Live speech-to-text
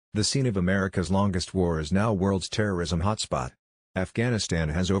The scene of America's longest war is now world's terrorism hotspot. Afghanistan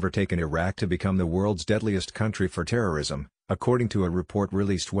has overtaken Iraq to become the world's deadliest country for terrorism, according to a report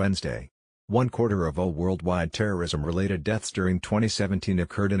released Wednesday. 1/4 of all worldwide terrorism-related deaths during 2017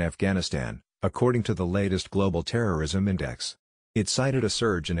 occurred in Afghanistan, according to the latest Global Terrorism Index. It cited a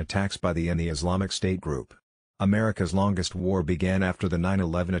surge in attacks by the Islamic State group. America's longest war began after the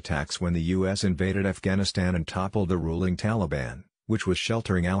 9/11 attacks when the U.S. invaded Afghanistan and toppled the ruling Taliban, which was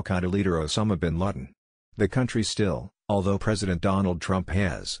sheltering al-Qaeda leader Osama bin Laden. The country still, although President Donald Trump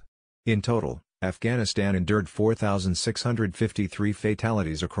has. In total, Afghanistan endured 4,653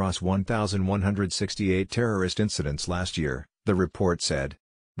 fatalities across 1,168 terrorist incidents last year, the report said.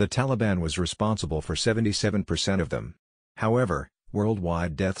 The Taliban was responsible for 77% of them. However,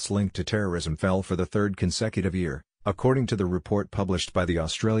 worldwide deaths linked to terrorism fell for the third consecutive year, according to the report published by the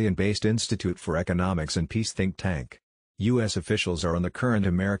Australian-based Institute for Economics and Peace think tank. U.S. officials are on the current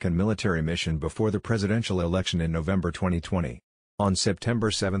American military mission before the presidential election in November 2020. On September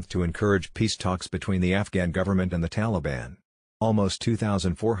 7 to encourage peace talks between the Afghan government and the Taliban. Almost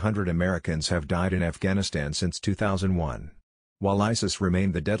 2,400 Americans have died in Afghanistan since 2001. While ISIS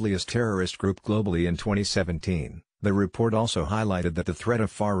remained the deadliest terrorist group globally in 2017, the report also highlighted that the threat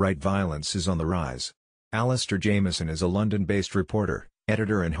of far-right violence is on the rise. Alistair Jamieson is a London-based reporter,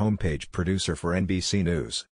 editor and homepage producer for NBC News.